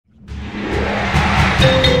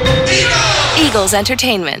Eagles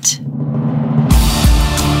Entertainment.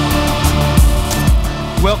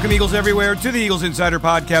 Welcome, Eagles everywhere, to the Eagles Insider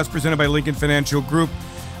Podcast presented by Lincoln Financial Group.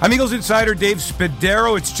 I'm Eagles Insider Dave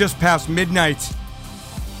Spadaro. It's just past midnight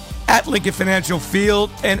at Lincoln Financial Field.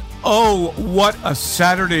 And oh, what a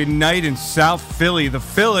Saturday night in South Philly. The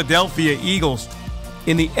Philadelphia Eagles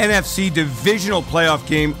in the NFC Divisional Playoff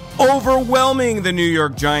game, overwhelming the New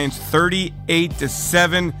York Giants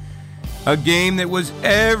 38-7. A game that was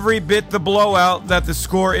every bit the blowout that the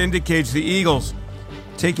score indicates. The Eagles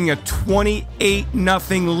taking a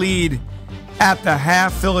 28-0 lead at the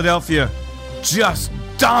half. Philadelphia just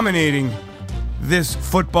dominating this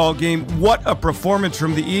football game. What a performance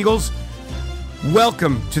from the Eagles.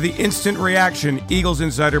 Welcome to the Instant Reaction Eagles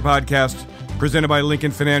Insider Podcast presented by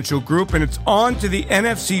Lincoln Financial Group. And it's on to the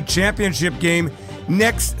NFC Championship game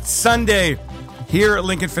next Sunday here at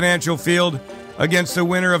Lincoln Financial Field against the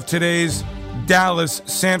winner of today's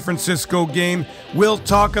Dallas-San Francisco game. We'll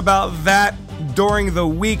talk about that during the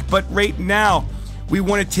week, but right now we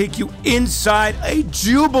want to take you inside a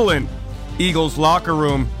jubilant Eagles locker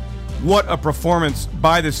room. What a performance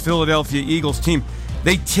by this Philadelphia Eagles team.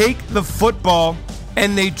 They take the football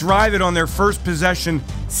and they drive it on their first possession,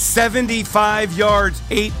 75 yards,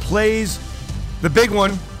 8 plays. The big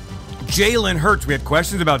one, Jalen Hurts. We had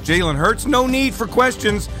questions about Jalen Hurts. No need for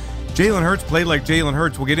questions. Jalen Hurts played like Jalen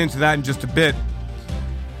Hurts. We'll get into that in just a bit.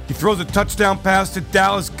 He throws a touchdown pass to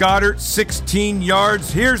Dallas Goedert, 16 yards.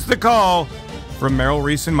 Here's the call from Merrill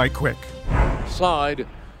Reese and Mike Quick. Side,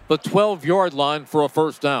 the 12-yard line for a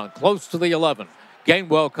first down, close to the 11.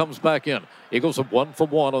 Gainwell comes back in. Eagles have 1 for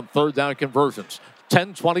 1 on third down conversions.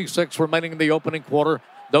 10:26 remaining in the opening quarter.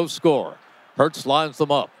 No score. Hurts lines them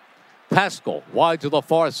up. Pascal wide to the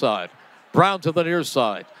far side. Brown to the near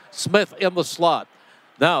side. Smith in the slot.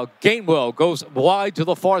 Now Gainwell goes wide to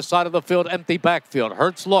the far side of the field, empty backfield.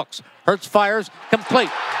 Hurts looks. Hurts fires.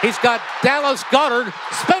 Complete. He's got Dallas Goedert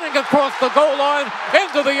spinning across the goal line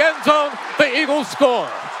into the end zone. The Eagles score.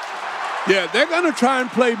 Yeah, they're going to try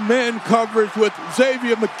and play man coverage with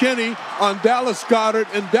Xavier McKinney on Dallas Goedert,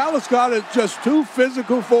 and Dallas Goedert is just too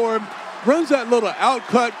physical for him. Runs that little out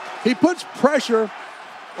cut. He puts pressure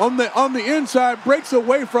on the inside, breaks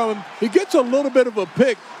away from him. He gets a little bit of a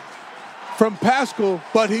pick from Pascal,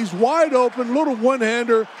 but he's wide open, little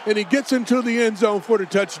one-hander, and he gets into the end zone for the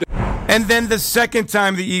touchdown. And then the second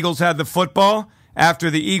time the Eagles had the football, after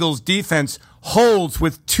the Eagles defense holds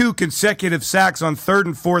with 2 consecutive sacks on third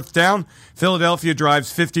and fourth down, Philadelphia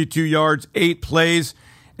drives 52 yards, 8 plays,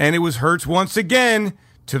 and it was Hurts once again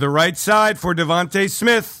to the right side for Devontae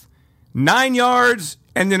Smith. 9 yards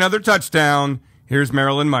and another touchdown. Here's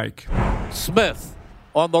Merrill and Mike. Smith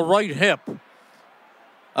on the right hip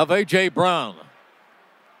of A.J. Brown.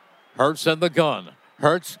 Hurts in the gun.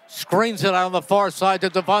 Hurts screens it out on the far side to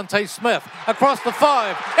Devontae Smith. Across the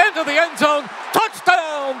 5, into the end zone.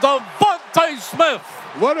 Touchdown, Devontae Smith.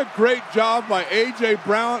 What a great job by A.J.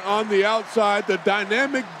 Brown on the outside, the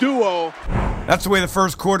dynamic duo. That's the way the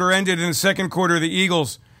first quarter ended. In the second quarter, the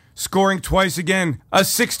Eagles scoring twice again. A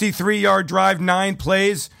 63-yard drive, 9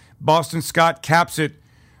 plays. Boston Scott caps it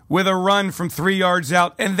with a run from 3 yards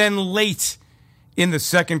out. And then late in the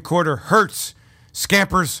second quarter, Hurts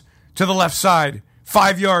scampers to the left side.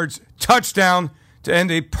 5 yards, touchdown to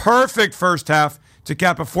end a perfect first half to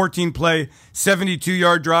cap a 14-play,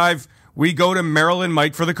 72-yard drive. We go to Merrill and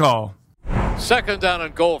Mike for the call. Second down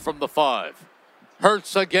and goal from the 5.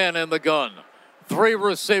 Hurts again in the gun. 3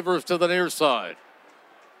 receivers to the near side.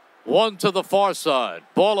 1 to the far side.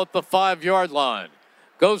 Ball at the 5-yard line.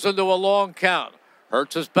 Goes into a long count.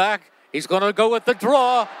 Hurts is back. He's going to go with the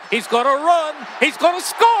draw. He's going to run. He's going to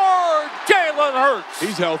score. Jalen Hurts.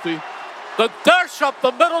 He's healthy. The dash up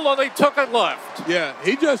the middle, and he took it left. Yeah,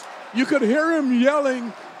 you could hear him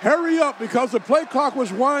yelling, hurry up, because the play clock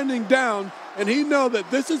was winding down, and he know that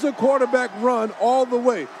this is a quarterback run all the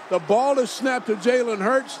way. The ball is snapped to Jalen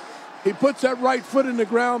Hurts. He puts that right foot in the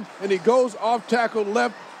ground, and he goes off tackle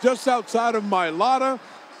left just outside of Mailata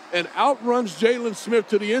and outruns Jalen Smith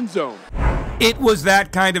to the end zone. It was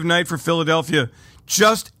that kind of night for Philadelphia.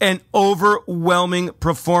 Just an overwhelming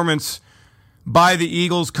performance by the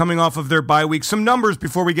Eagles coming off of their bye week. Some numbers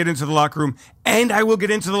before we get into the locker room, and I will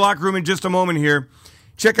get into the locker room in just a moment here.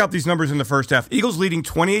 Check out these numbers in the first half. Eagles leading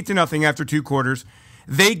 28-0 after 2 quarters.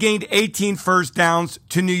 They gained 18 first downs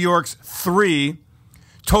to New York's 3.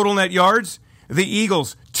 Total net yards, the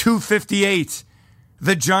Eagles 258.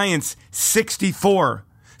 The Giants 64.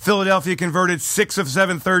 Philadelphia converted 6 of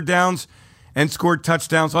 7 third downs and scored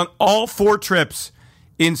touchdowns on all 4 trips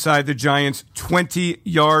inside the Giants'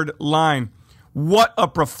 20-yard line. What a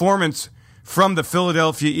performance from the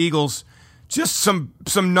Philadelphia Eagles Just some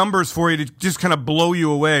numbers for you to just kind of blow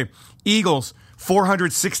you away. Eagles,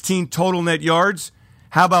 416 total net yards.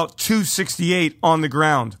 How about 268 on the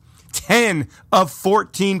ground? 10 of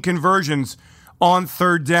 14 conversions on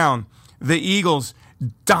third down. The Eagles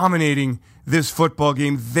dominating this football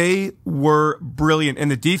game. They were brilliant.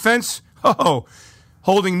 And the defense,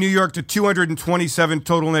 holding New York to 227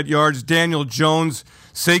 total net yards. Daniel Jones,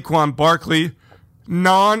 Saquon Barkley,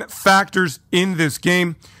 non-factors in this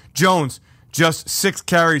game. Jones, just 6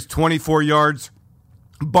 carries, 24 yards.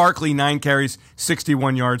 Barkley, 9 carries,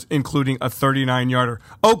 61 yards, including a 39-yarder.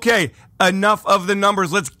 Okay, enough of the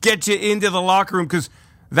numbers. Let's get you into the locker room because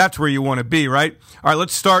that's where you want to be, right? All right,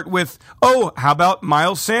 let's start with, how about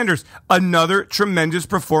Miles Sanders? Another tremendous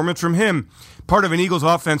performance from him. Part of an Eagles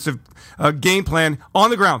offensive game plan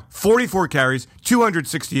on the ground. 44 carries,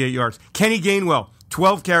 268 yards. Kenny Gainwell,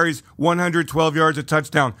 12 carries, 112 yards, a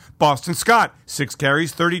touchdown. Boston Scott, 6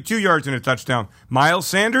 carries, 32 yards and a touchdown. Miles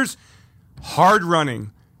Sanders, hard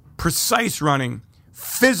running, precise running,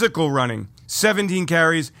 physical running, 17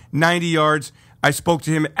 carries, 90 yards. I spoke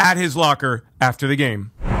to him at his locker after the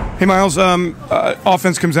game. Hey, Miles,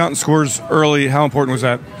 offense comes out and scores early. How important was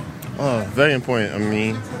that? Very important. I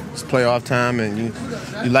mean, it's playoff time, and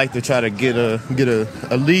you like to try to get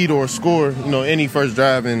a lead or a score, any first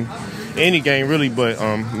drive in any game, really. But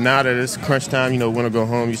now that it's crunch time, want to go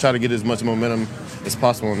home, you try to get as much momentum as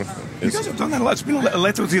possible. You guys have done that a lot. It's been the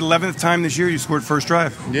 11th time this year you scored first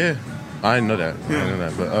drive. Yeah. I didn't know that.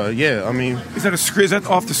 But, I mean... Is that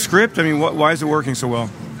off the script? I mean, why is it working so well?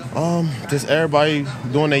 Just everybody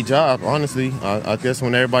doing their job, honestly. I guess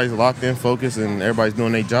when everybody's locked in, focused, and everybody's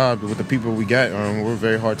doing their job with the people we got, we're a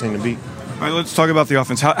very hard team to beat. All right, let's talk about the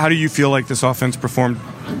offense. How do you feel like this offense performed?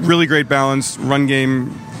 Really great balance. Run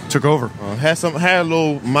game took over. Had a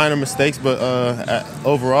little minor mistakes, but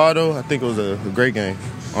overall, though, I think it was a great game,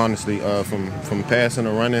 honestly, from passing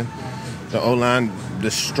to running. The O-line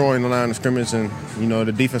destroying the line of scrimmage, and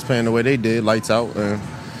the defense playing the way they did, lights out. And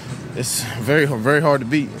it's very, very hard to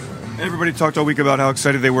beat. Everybody talked all week about how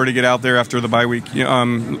excited they were to get out there after the bye week.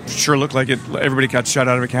 Sure looked like it. Everybody got shot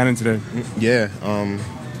out of a cannon today. Yeah,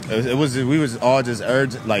 we was all just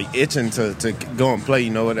itching to go and play.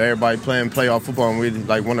 With everybody playing playoff football, and we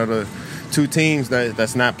like one of the 2 teams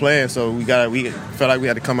that's not playing. So we felt like we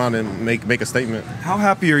had to come out and make a statement. How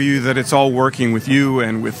happy are you that it's all working with you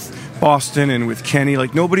and with Boston and with Kenny?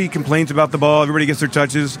 Like, nobody complains about the ball. Everybody gets their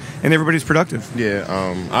touches, and everybody's productive. Yeah,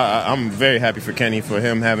 I'm very happy for Kenny for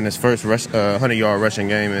him having his first 100-yard rushing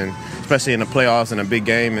game, and especially in the playoffs and a big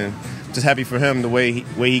game. And just happy for him the way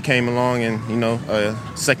he came along,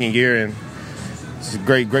 and second year, and he's a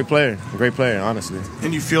great player, honestly.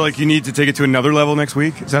 And you feel like you need to take it to another level next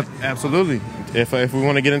week? Is that absolutely? If we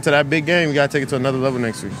want to get into that big game, we got to take it to another level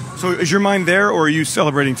next week. So is your mind there, or are you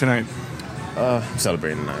celebrating tonight?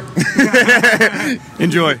 Celebrating tonight.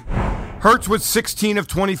 Enjoy. Hurts with 16 of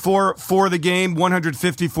 24 for the game,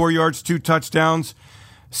 154 yards, 2 touchdowns.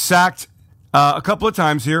 Sacked a couple of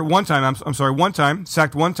times here. One time.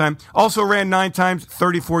 Sacked one time. Also ran 9 times,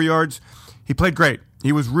 34 yards. He played great.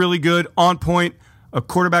 He was really good, on point. A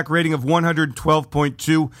quarterback rating of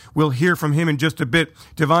 112.2. We'll hear from him in just a bit.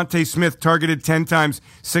 Devontae Smith targeted 10 times,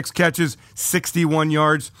 6 catches, 61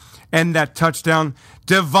 yards, and that touchdown.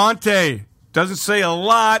 Devontae doesn't say a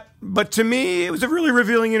lot, but to me, it was a really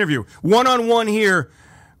revealing interview. One-on-one here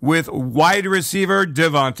with wide receiver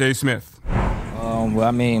Devontae Smith. Well,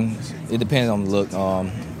 I mean, it depends on the look.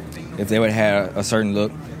 If they would have had a certain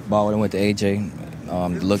look, ball would have went to AJ.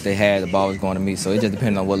 The look they had, the ball was going to me. So it just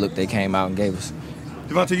depended on what look they came out and gave us.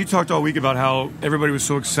 Devontae, you talked all week about how everybody was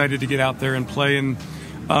so excited to get out there and play, and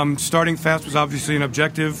starting fast was obviously an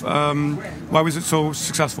objective. Why was it so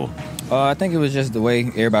successful? I think it was just the way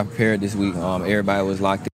everybody prepared this week. Everybody was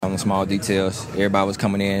locked in on the small details. Everybody was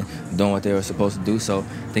coming in, doing what they were supposed to do. So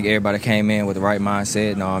I think everybody came in with the right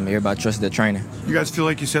mindset, and everybody trusted their trainer. You guys feel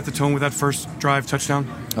like you set the tone with that first drive touchdown?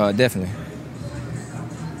 Definitely.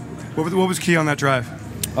 What was key on that drive?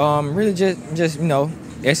 Really just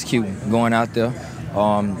executing, going out there,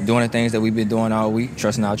 doing the things that we've been doing all week,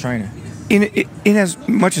 trusting our trainer. In as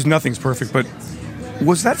much as nothing's perfect, but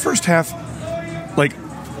was that first half like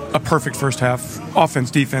a perfect first half?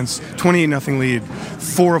 Offense, defense, 28-0 lead,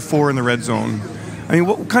 4 of 4 in the red zone. I mean,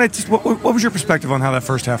 what was your perspective on how that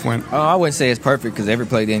first half went? I wouldn't say it's perfect because every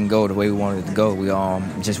play didn't go the way we wanted it to go. We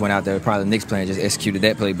just went out there, probably the next play and just executed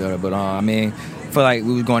that play better. But I feel like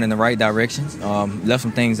we was going in the right direction. Left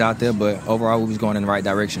some things out there, but overall we was going in the right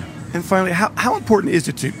direction. And finally, how important is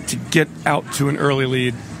it to get out to an early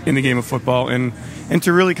lead in the game of football and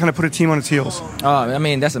to really kind of put a team on its heels. I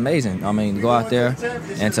mean, that's amazing. I mean, to go out there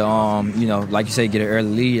and to, you know, like you say, get an early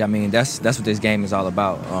lead. I mean, that's what this game is all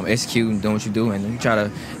about. Executing, doing what you do, and you try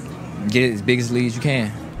to get it as big as lead as you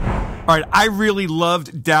can. All right, I really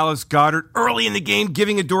loved Dallas Goedert early in the game,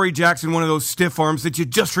 giving Adoree Jackson one of those stiff arms that you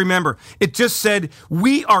just remember. It just said,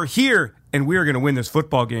 we are here, and we are going to win this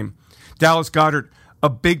football game. Dallas Goedert, a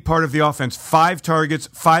big part of the offense. 5 targets,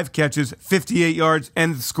 5 catches, 58 yards,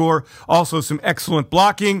 and the score. Also some excellent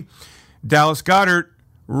blocking. Dallas Goedert,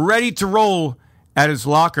 ready to roll at his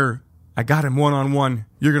locker. I got him one-on-one.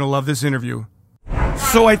 You're going to love this interview.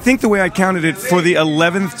 So I think the way I counted it, for the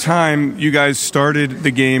 11th time you guys started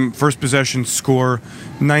the game, first possession score,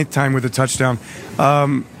 9th time with a touchdown. How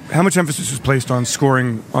much emphasis was placed on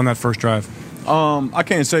scoring on that first drive? I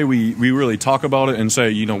can't say we really talk about it and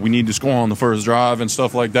say, you know, we need to score on the first drive and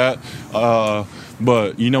stuff like that.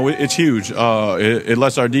 But, you know, it's huge. It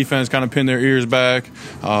lets our defense kind of pin their ears back.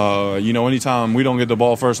 You know, anytime we don't get the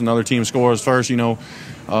ball first and the other team scores first, you know,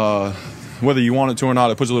 whether you want it to or not,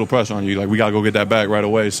 it puts a little pressure on you. Like, we got to go get that back right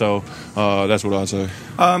away. So that's what I'd say.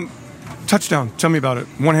 Touchdown. Tell me about it.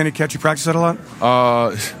 One-handed catch. You practice that a lot?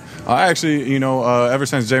 I actually, you know, ever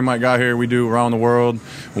since J. Mike got here, we do around the world,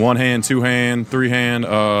 1 hand, 2 hand, 3 hand.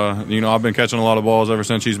 You know, I've been catching a lot of balls ever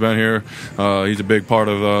since he's been here. He's a big part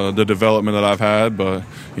of the development that I've had. But,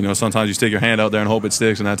 you know, sometimes you stick your hand out there and hope it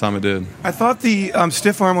sticks, and that time it did. I thought the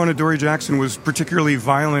stiff arm on Adoree Jackson was particularly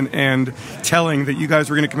violent and telling that you guys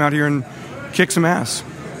were going to come out here and kick some ass.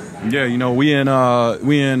 Yeah, you know, we in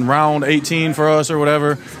round 18 for us or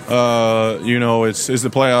whatever. You know, it's the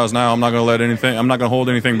playoffs now. I'm not gonna hold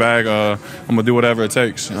anything back. I'm gonna do whatever it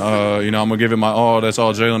takes. You know, I'm gonna give it my all. That's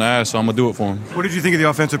all Jalen asked, so I'm gonna do it for him. What did you think of the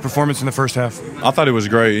offensive performance in the first half? I thought it was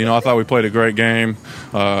great. You know, I thought we played a great game.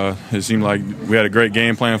 It seemed like we had a great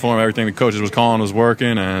game plan for him. Everything the coaches was calling was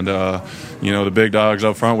working, and you know, the big dogs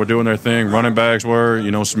up front were doing their thing. Running backs were,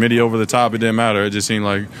 you know, Smitty over the top. It didn't matter. It just seemed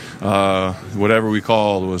like whatever we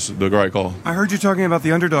called was the right call. I heard you talking about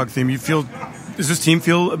the underdog theme. Does this team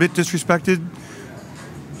feel a bit disrespected?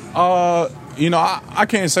 You know, I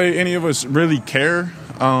can't say any of us really care.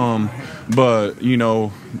 But, you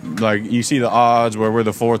know, like you see the odds where we're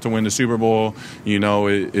the 4th to win the Super Bowl. You know,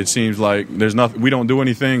 it seems like there's nothing. We don't do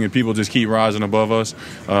anything, and people just keep rising above us.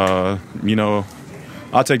 You know,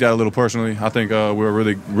 I take that a little personally. I think we're a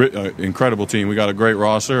really incredible team. We got a great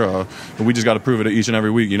roster, but we just got to prove it each and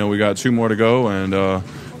every week. You know, we got 2 more to go, and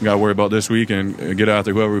we got to worry about this week and get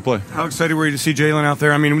after whoever we play. How excited were you to see Jalen out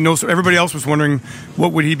there? I mean, everybody else was wondering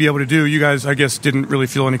what would he be able to do. You guys, I guess, didn't really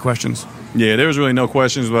feel any questions. Yeah, there was really no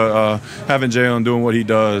questions, but having Jalen doing what he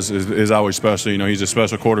does is always special. You know, he's a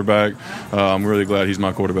special quarterback. I'm really glad he's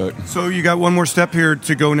my quarterback. So you got one more step here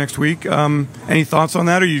to go next week. Any thoughts on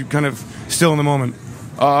that, or are you kind of still in the moment?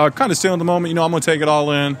 Kind of still in the moment. You know, I'm going to take it all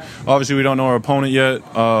in. Obviously, we don't know our opponent yet.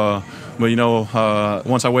 But, you know,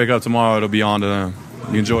 once I wake up tomorrow, it'll be on to them.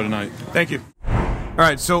 You enjoy tonight. Thank you. All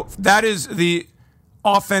right, so that is the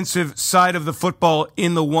offensive side of the football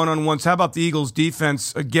in the one-on-ones. How about the Eagles'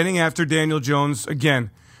 defense getting after Daniel Jones again,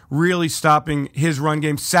 really stopping his run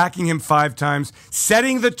game, sacking him 5 times,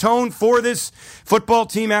 setting the tone for this football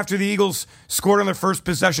team after the Eagles scored on their first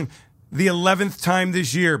possession. The 11th time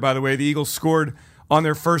this year, by the way, the Eagles scored on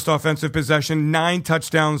their first offensive possession, 9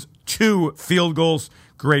 touchdowns, 2 field goals.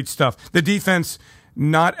 Great stuff. The defense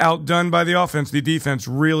not outdone by the offense. The defense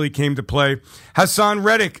really came to play. Haason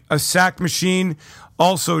Reddick, a sack machine,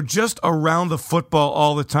 also just around the football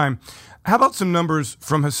all the time. How about some numbers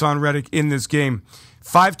from Haason Reddick in this game?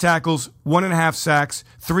 5 tackles, 1.5 sacks,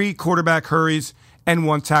 3 quarterback hurries, and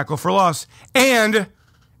 1 tackle for loss. And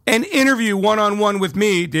an interview one-on-one with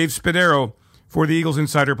me, Dave Spadaro, for the Eagles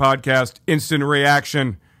Insider Podcast, Instant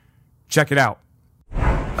Reaction. Check it out.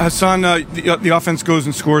 Haason, the offense goes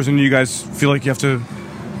and scores, and you guys feel like you have to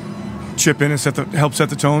chip in and help set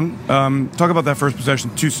the tone. Talk about that first possession.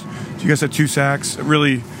 You guys had 2 sacks. It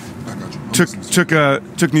really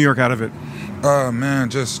took New York out of it. Man,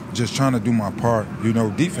 just trying to do my part. You know,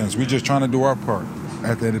 defense, we just trying to do our part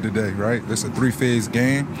at the end of the day, right? It's a 3-phase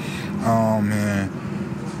game. Man,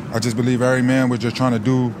 I just believe every man was just trying to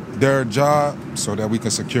do their job so that we can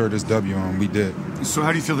secure this W, and we did. So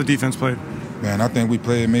how do you feel the defense played? Man, I think we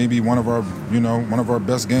played maybe one of our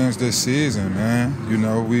best games this season, man. You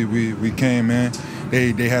know, we came in.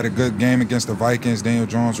 They had a good game against the Vikings. Daniel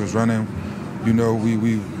Jones was running. You know,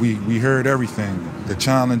 we heard everything. The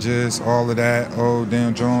challenges, all of that. Oh,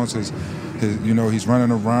 Daniel Jones is you know, he's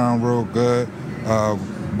running around real good.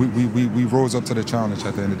 We rose up to the challenge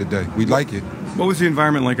at the end of the day. We like it. What was the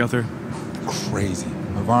environment like out there? Crazy.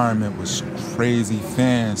 Environment was crazy.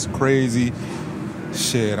 Fans, crazy.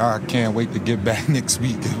 shit, I can't wait to get back next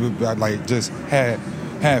week. Like, just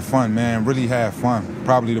had fun, man. Really had fun.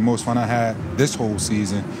 Probably the most fun I had this whole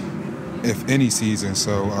season, if any season.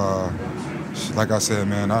 So, like I said,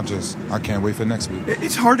 man, I can't wait for next week.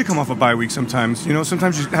 It's hard to come off a bye week sometimes. You know,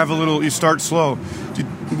 sometimes you start slow.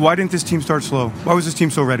 Why didn't this team start slow? Why was this team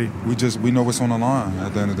so ready? We know what's on the line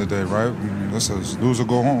at the end of the day, right? This is lose or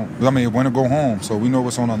go home. I mean, win or go home. So we know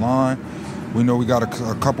what's on the line. We know we got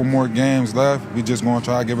a couple more games left. We just going to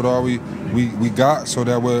try to give it all we got so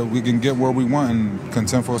that we can get where we want and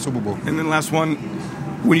contend for a Super Bowl. And then last one,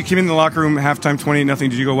 when you came in the locker room halftime 28-0,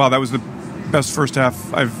 did you go, wow, that was the best first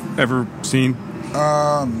half I've ever seen?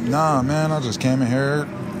 Nah, man. I just came in here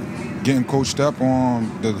getting coached up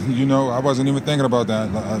on I wasn't even thinking about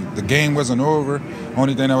that. The game wasn't over.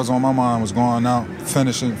 Only thing that was on my mind was going out,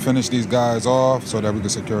 finish these guys off so that we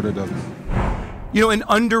could secure the W. You know, an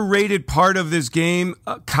underrated part of this game,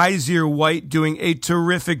 Kyzir White doing a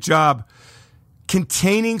terrific job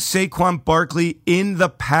containing Saquon Barkley in the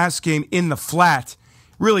pass game, in the flat.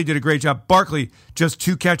 Really did a great job. Barkley, just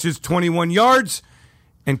 2 catches, 21 yards.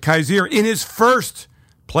 And Kyzir, in his first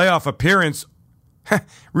playoff appearance,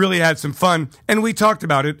 really had some fun. And we talked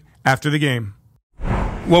about it after the game.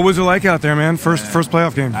 What was it like out there, man? First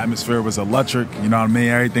playoff game. Atmosphere was electric. You know what I mean?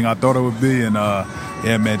 Everything I thought it would be. And,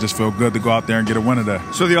 yeah, man, just feel good to go out there and get a win today.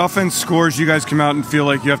 So the offense scores. You guys come out and feel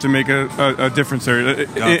like you have to make a difference there,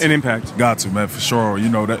 an impact. Got to, man, for sure. You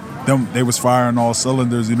know, they was firing all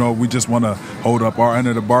cylinders. You know, we just want to hold up our end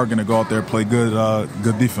of the bargain and go out there and play good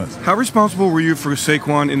defense. How responsible were you for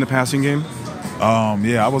Saquon in the passing game?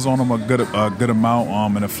 Yeah, I was on him a good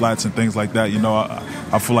amount in the flats and things like that. You know,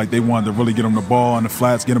 I feel like they wanted to really get him the ball in the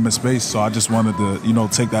flats, get him in space. So I just wanted to,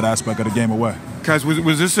 take that aspect of the game away. Guys,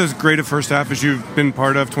 was this as great a first half as you've been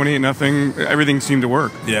part of? 28-0, everything seemed to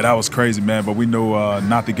work. Yeah, that was crazy, man. But we knew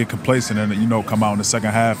not to get complacent and come out in the second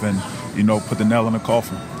half and put the nail in the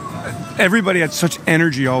coffin. Everybody had such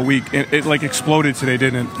energy all week. It like exploded today,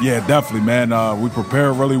 didn't it? Yeah, definitely, man. We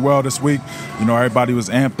prepared really well this week. Everybody was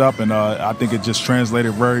amped up, and I think it just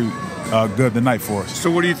translated very good tonight for us. So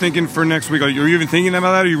what are you thinking for next week? Are you even thinking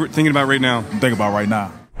about that, or are you thinking about right now? I'm thinking about right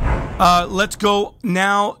now. Let's go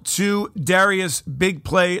now to Darius Big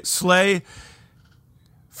Play Slay.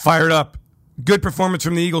 Fired up. Good performance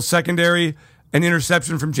from the Eagles secondary. An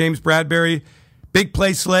interception from James Bradbury. Big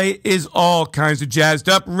Play Slay is all kinds of jazzed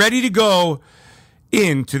up, ready to go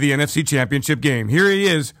into the NFC Championship game. Here he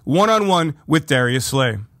is, one-on-one with Darius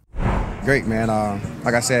Slay. Great, man.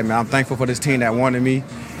 Like I said, man, I'm thankful for this team that wanted me.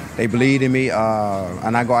 They believed in me,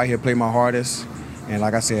 and I go out here and play my hardest. And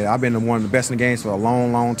like I said, I've been one of the best in the games for a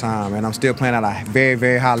long, long time, and I'm still playing at a very,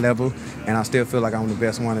 very high level, and I still feel like I'm the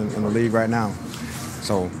best one in the league right now.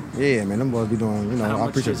 So, yeah, man, them boys be doing, I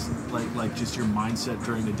appreciate it. Like just your mindset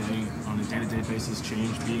during the day, on a day-to-day basis,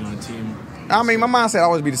 change being on a team? I mean, my mindset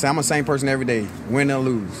always be the same. I'm the same person every day, win or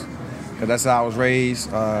lose. Because that's how I was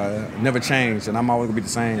raised, never changed, and I'm always going to be the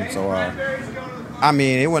same. So, I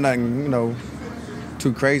mean, it wasn't nothing,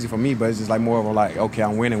 too crazy for me, but it's just like more of a like, okay,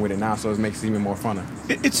 I'm winning with it now, so it makes it even more funner.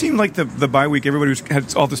 It seemed like the bye week, everybody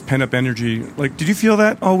had all this pent-up energy. Like, did you feel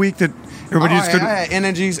that all week, that everybody just couldn't? I had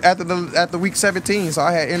energies after week 17, so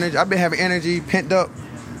I had energy. I've been having energy pent up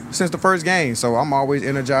since the first game, so I'm always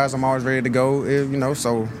energized. I'm always ready to go,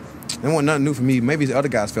 so it wasn't nothing new for me. Maybe the other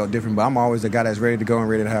guys felt different, but I'm always the guy that's ready to go and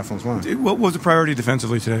ready to have some fun. What was the priority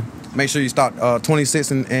defensively today? Make sure you start 26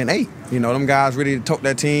 and 8. Them guys ready to tote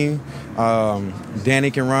that team.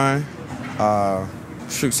 Danny can run.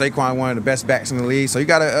 Saquon, one of the best backs in the league. So you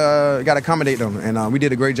gotta accommodate them, and we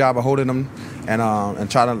did a great job of holding them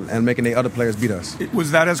and making the other players beat us.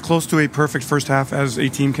 Was that as close to a perfect first half as a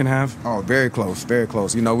team can have? Oh, very close, very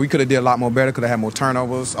close. We could have did a lot more better. Could have had more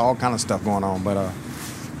turnovers, all kind of stuff going on, but.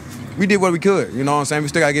 We did what we could, you know what I'm saying? We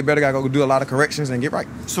still got to get better, got to go do a lot of corrections and get right.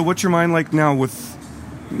 So what's your mind like now with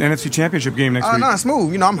the NFC Championship game next week? No,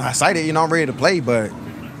 smooth. I'm excited, I'm ready to play, but,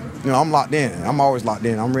 I'm locked in. I'm always locked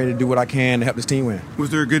in. I'm ready to do what I can to help this team win.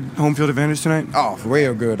 Was there a good home field advantage tonight? Oh,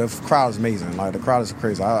 real good. The crowd is amazing. Like, the crowd is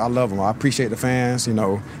crazy. I love them. I appreciate the fans,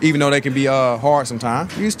 even though they can be hard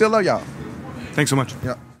sometimes. You still love y'all. Thanks so much.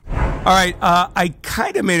 Yep. All right, I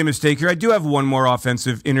kind of made a mistake here. I do have one more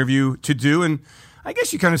offensive interview to do, and I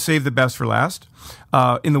guess you kind of saved the best for last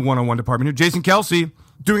in the one-on-one department here. Jason Kelce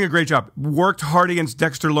doing a great job. Worked hard against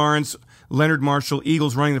Dexter Lawrence, Leonard Marshall.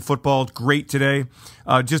 Eagles running the football great today.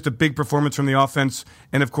 Just a big performance from the offense.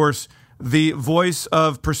 And, of course, the voice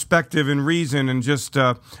of perspective and reason, and just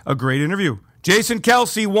a great interview. Jason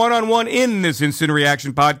Kelce, one-on-one in this Instant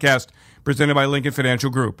Reaction podcast presented by Lincoln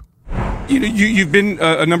Financial Group. You've been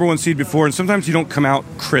a number one seed before, and sometimes you don't come out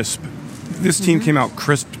crisp. This team came out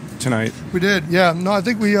crisp tonight. We did, yeah. No, I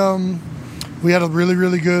think we had a really,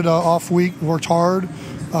 really good off week. Worked hard.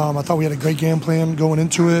 I thought we had a great game plan going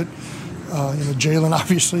into it. Jalen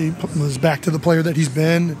obviously was back to the player that he's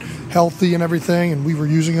been, healthy and everything, and we were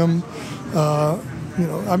using him.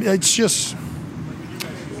 It's just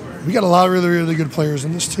we got a lot of really, really good players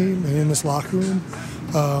in this team and in this locker room.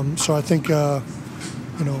 So I think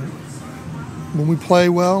when we play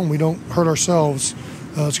well and we don't hurt ourselves,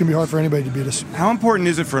 it's going to be hard for anybody to beat us. How important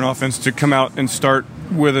is it for an offense to come out and start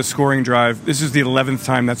with a scoring drive? This is the 11th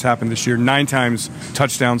time that's happened this year. 9 times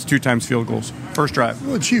touchdowns, 2 times field goals. First drive.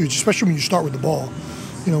 Well, it's huge, especially when you start with the ball.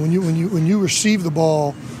 When you receive the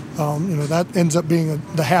ball, that ends up being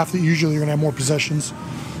the half that usually you're going to have more possessions.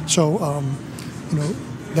 So,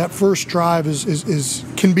 that first drive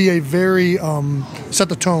can be a very set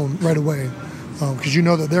the tone right away, because you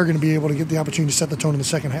know that they're going to be able to get the opportunity to set the tone in the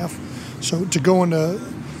second half. So to go into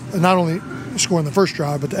not only scoring the first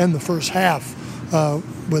drive, but to end the first half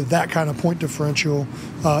with that kind of point differential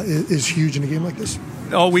is huge in a game like this.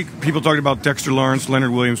 All week, people talked about Dexter Lawrence,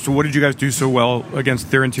 Leonard Williams. So what did you guys do so well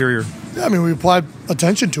against their interior? Yeah, we applied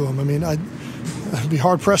attention to him. I'd be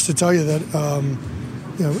hard-pressed to tell you that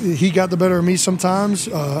he got the better of me sometimes.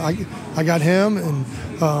 I got him, and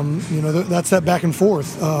that's that back and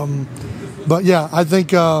forth. But yeah, I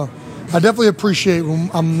think I definitely appreciate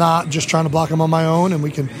when I'm not just trying to block him on my own, and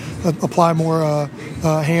we can apply more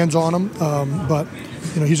hands on him. But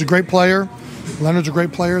he's a great player. Leonard's a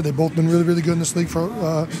great player. They've both been really, really good in this league for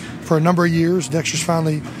a number of years. Dexter's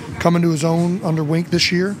finally coming to his own under Wink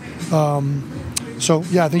this year. So,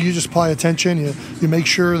 yeah, I think you just apply attention. You make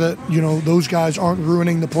sure that, those guys aren't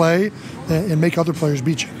ruining the play and make other players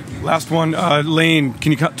beat you. Last one, Lane,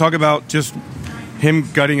 can you talk about just him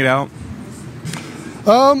gutting it out?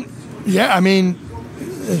 Yeah,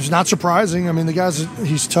 it's not surprising. The guy's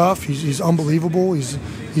he's tough. He's unbelievable. He's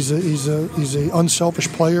a unselfish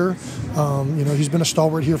player. He's been a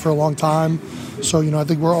stalwart here for a long time. So, I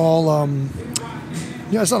think we're all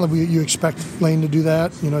it's not like you expect Lane to do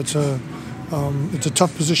that. It's a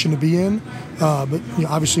tough position to be in, but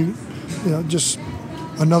obviously, just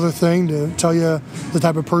another thing to tell you the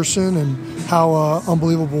type of person and how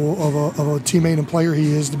unbelievable of a teammate and player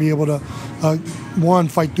he is to be able to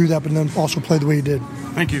fight through that, but then also play the way he did.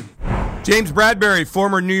 Thank you. James Bradberry,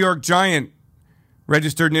 former New York Giant,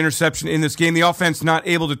 registered an interception in this game. The offense not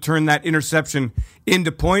able to turn that interception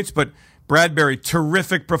into points, but Bradberry,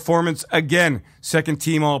 terrific performance again. Second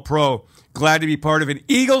team All-Pro. Glad to be part of an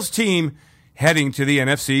Eagles team heading to the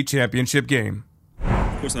NFC Championship game.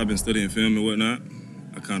 Of course, I've been studying film and whatnot.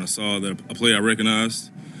 I kind of saw a play I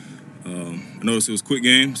recognized. I noticed it was a quick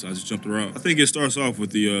game, so I just jumped around. I think it starts off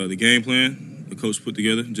with the game plan the coach put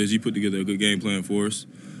together. JG put together a good game plan for us.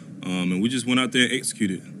 And we just went out there and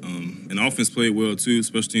executed. And the offense played well, too.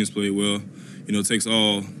 Special teams played well. It takes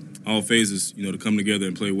all phases, to come together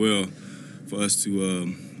and play well for us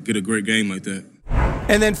to get a great game like that.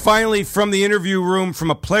 And then finally, from the interview room,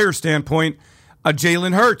 from a player standpoint,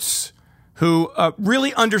 Jalen Hurts, who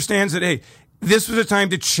really understands that, hey, this was a time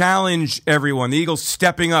to challenge everyone. The Eagles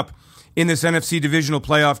stepping up in this NFC divisional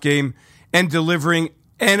playoff game and delivering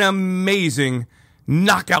an amazing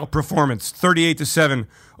knockout performance, 38-7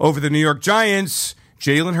 over the New York Giants.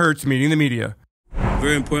 Jalen Hurts meeting the media.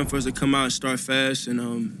 Very important for us to come out and start fast,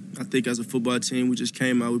 and I think as a football team, we just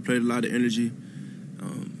came out, we played a lot of energy.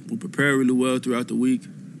 We prepared really well throughout the week,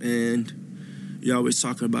 and you're always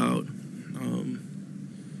talking about,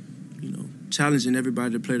 challenging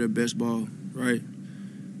everybody to play their best ball, right?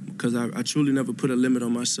 Because I truly never put a limit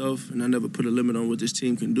on myself, and I never put a limit on what this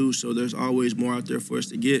team can do, so there's always more out there for us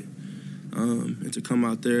to get, and to come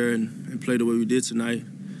out there and play the way we did tonight.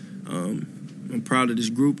 I'm proud of this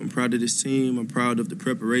group. I'm proud of this team. I'm proud of the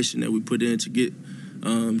preparation that we put in to get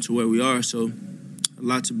to where we are. So a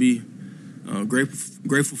lot to be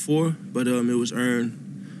grateful for, but it was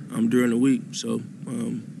earned during the week. So,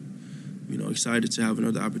 excited to have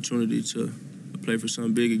another opportunity to play for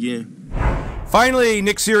something big again. Finally,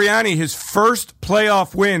 Nick Sirianni, his first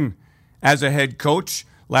playoff win as a head coach.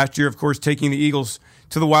 Last year, of course, taking the Eagles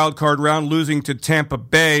to the wild card round, losing to Tampa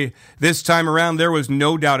Bay. This time around, there was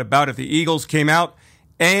no doubt about it. The Eagles came out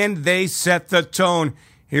and they set the tone.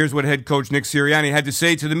 Here's what head coach Nick Sirianni had to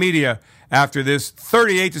say to the media after this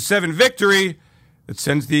 38-7 victory that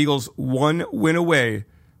sends the Eagles one win away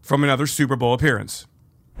from another Super Bowl appearance.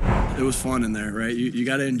 It was fun in there, right? You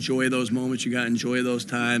got to enjoy those moments. You got to enjoy those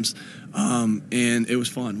times. And it was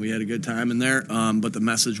fun. We had a good time in there. But the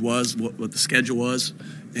message was what the schedule was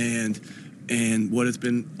and what it's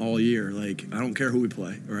been all year. Like, I don't care who we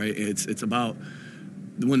play, right? It's about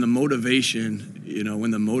when the motivation,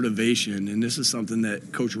 and this is something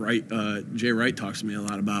that Coach Wright, Jay Wright talks to me a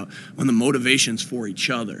lot about, when the motivation's for each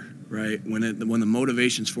other, right? When the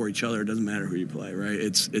motivation's for each other, it doesn't matter who you play, right?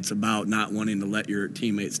 It's about not wanting to let your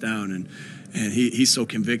teammates down, and he's so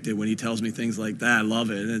convicted when he tells me things like that. I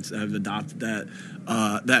love it, and I've adopted that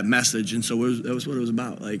message, and so that was what it was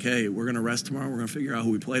about. Like, hey, we're going to rest tomorrow. We're going to figure out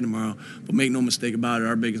who we play tomorrow, but make no mistake about it,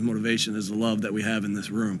 our biggest motivation is the love that we have in this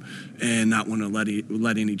room, and not want to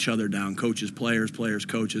letting each other down. Coaches, players,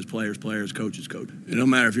 coaches, players, coaches, coach. It don't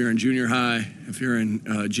matter if you're in junior high, if you're in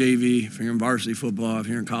JV, if you're in varsity football, if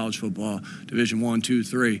you're in college football, Division 1, 2,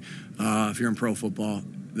 3, if you're in pro football,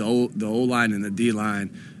 the O-line and the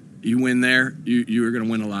D-line, you win there, you are going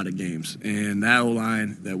to win a lot of games. And that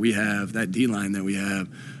O-line that we have, that D-line that we have,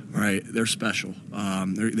 right, they're special.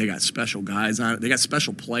 They got special guys on it. They got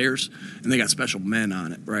special players, and they got special men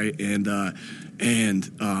on it, right? And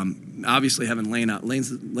obviously having Lane's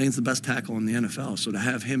the best tackle in the NFL, so to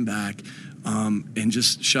have him back and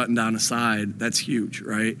just shutting down a side, that's huge,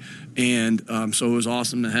 right? And so it was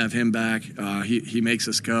awesome to have him back. He makes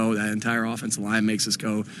us go. That entire offensive line makes us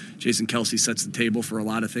go. Jason Kelce sets the table for a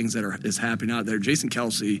lot of things that is happening out there. Jason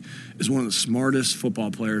Kelce is one of the smartest football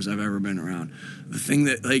players I've ever been around. The thing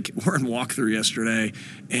that, like, we're in walkthrough yesterday,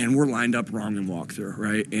 and we're lined up wrong in walkthrough,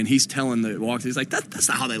 right? And he's telling the walkthrough, he's like, that's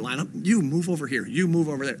not how they line up. You move over here. You move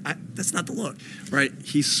over there. That's not the look, right?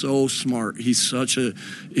 He's so smart. He's such a,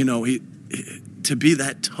 to be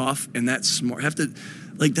that tough and that smart,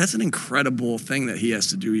 that's an incredible thing that he has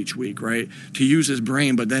to do each week, right? To use his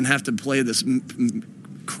brain, but then have to play this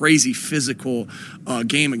crazy physical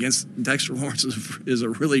game against Dexter Lawrence is a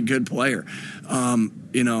really good player.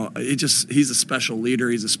 He's a special leader.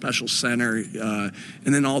 He's a special center, and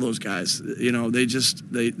then all those guys.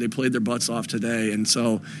 They played their butts off today. And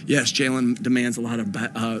so yes, Jalen demands a lot of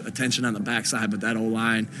attention on the backside, but that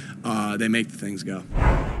O-line, they make the things go.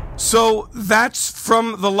 So that's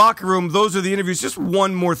from the locker room. Those are the interviews. Just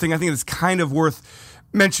one more thing I think that's kind of worth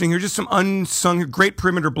mentioning here. Just some unsung, great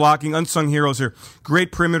perimeter blocking, unsung heroes here.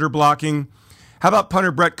 Great perimeter blocking. How about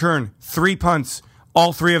punter Brett Kern? 3 punts,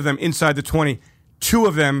 all 3 of them inside the 20, 2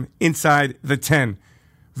 of them inside the 10.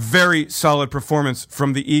 Very solid performance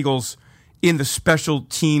from the Eagles in the special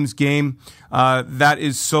teams game. That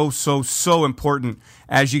is so important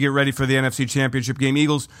as you get ready for the NFC Championship game.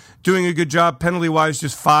 Eagles doing a good job penalty-wise,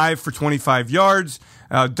 just 5 for 25 yards,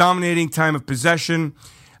 dominating time of possession.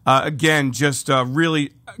 Again, just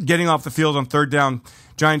really getting off the field on third down.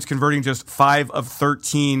 Giants converting just 5 of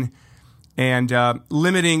 13 and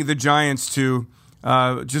limiting the Giants to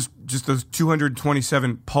just those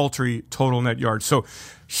 227 paltry total net yards. So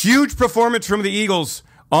huge performance from the Eagles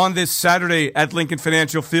on this Saturday at Lincoln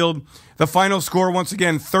Financial Field. The final score, once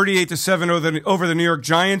again, 38-7 over the New York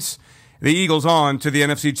Giants. The Eagles on to the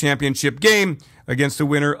NFC Championship game against the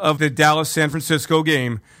winner of the Dallas-San Francisco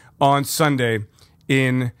game on Sunday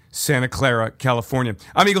in Santa Clara, California.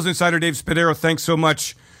 I'm Eagles Insider Dave Spadaro. Thanks so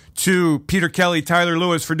much to Peter Kelly, Tyler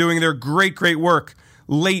Lewis for doing their great work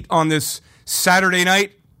late on this Saturday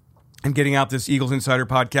night and getting out this Eagles Insider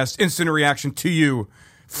podcast. Instant reaction to you,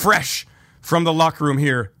 fresh from the locker room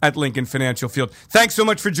here at Lincoln Financial Field. Thanks so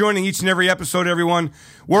much for joining each and every episode, everyone.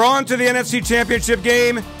 We're on to the NFC Championship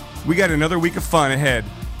game. We got another week of fun ahead,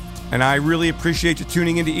 and I really appreciate you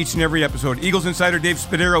tuning into each and every episode. Eagles Insider Dave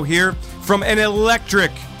Spadaro here from an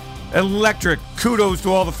electric, kudos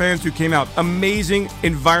to all the fans who came out. Amazing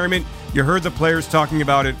environment. You heard the players talking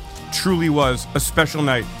about it. Truly was a special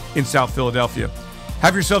night in South Philadelphia.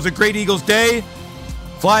 Have yourselves a great Eagles day.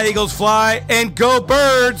 Fly, Eagles, fly, and go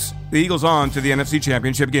Birds! The Eagles on to the NFC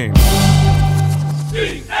Championship game.